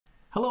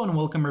Hello and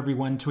welcome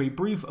everyone to a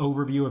brief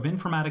overview of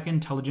Informatica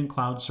Intelligent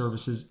Cloud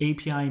Services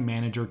API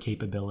Manager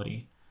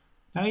capability.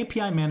 Now,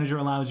 API Manager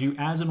allows you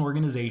as an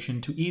organization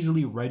to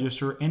easily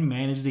register and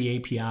manage the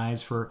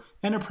APIs for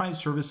enterprise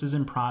services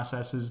and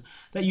processes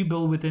that you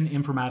build within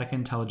Informatica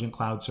Intelligent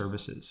Cloud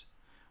Services.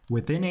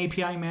 Within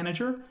API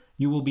Manager,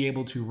 you will be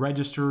able to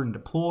register and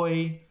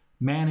deploy,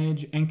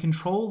 manage, and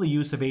control the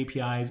use of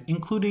APIs,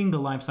 including the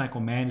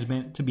lifecycle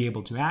management to be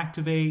able to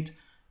activate,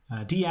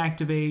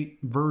 deactivate,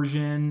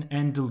 version,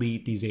 and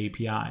delete these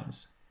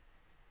APIs.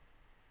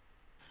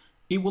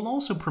 It will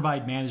also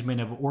provide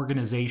management of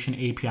organization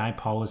API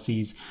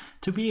policies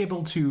to be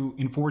able to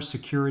enforce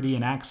security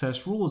and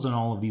access rules on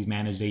all of these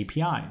managed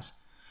APIs.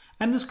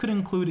 And this could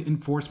include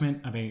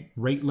enforcement of a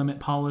rate limit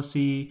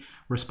policy,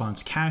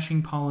 response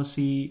caching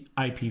policy,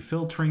 IP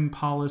filtering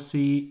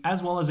policy,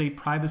 as well as a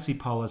privacy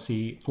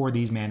policy for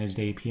these managed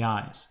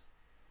APIs.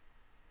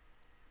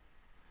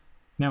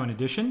 Now, in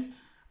addition,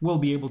 we'll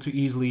be able to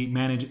easily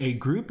manage a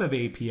group of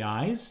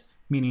APIs,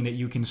 meaning that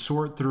you can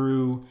sort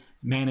through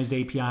managed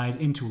APIs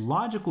into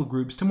logical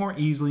groups to more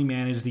easily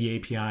manage the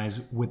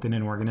APIs within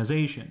an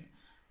organization.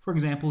 For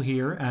example,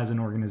 here as an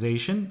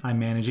organization, I'm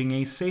managing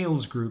a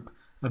sales group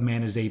of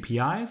managed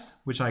APIs,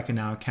 which I can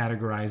now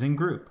categorize and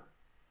group.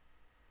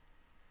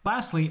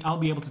 Lastly, I'll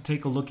be able to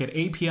take a look at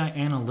API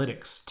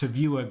analytics to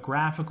view a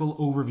graphical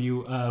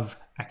overview of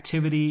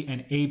activity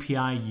and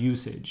API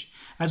usage,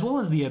 as well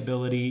as the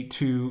ability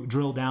to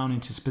drill down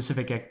into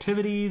specific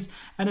activities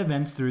and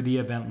events through the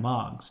event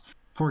logs.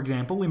 For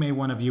example, we may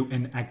want to view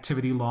an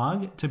activity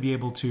log to be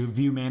able to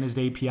view managed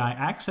API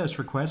access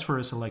requests for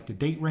a selected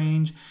date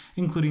range,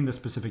 including the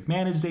specific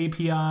managed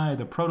API,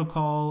 the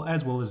protocol,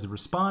 as well as the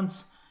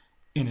response.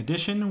 In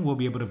addition, we'll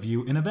be able to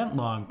view an event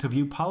log to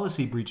view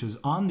policy breaches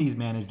on these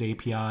managed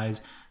APIs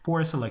for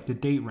a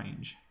selected date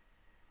range.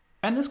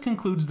 And this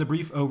concludes the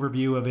brief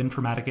overview of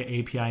Informatica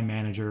API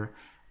Manager.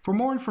 For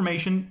more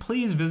information,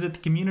 please visit the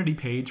community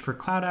page for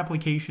cloud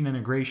application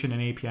integration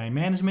and API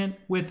management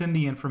within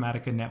the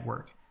Informatica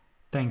network.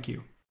 Thank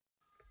you.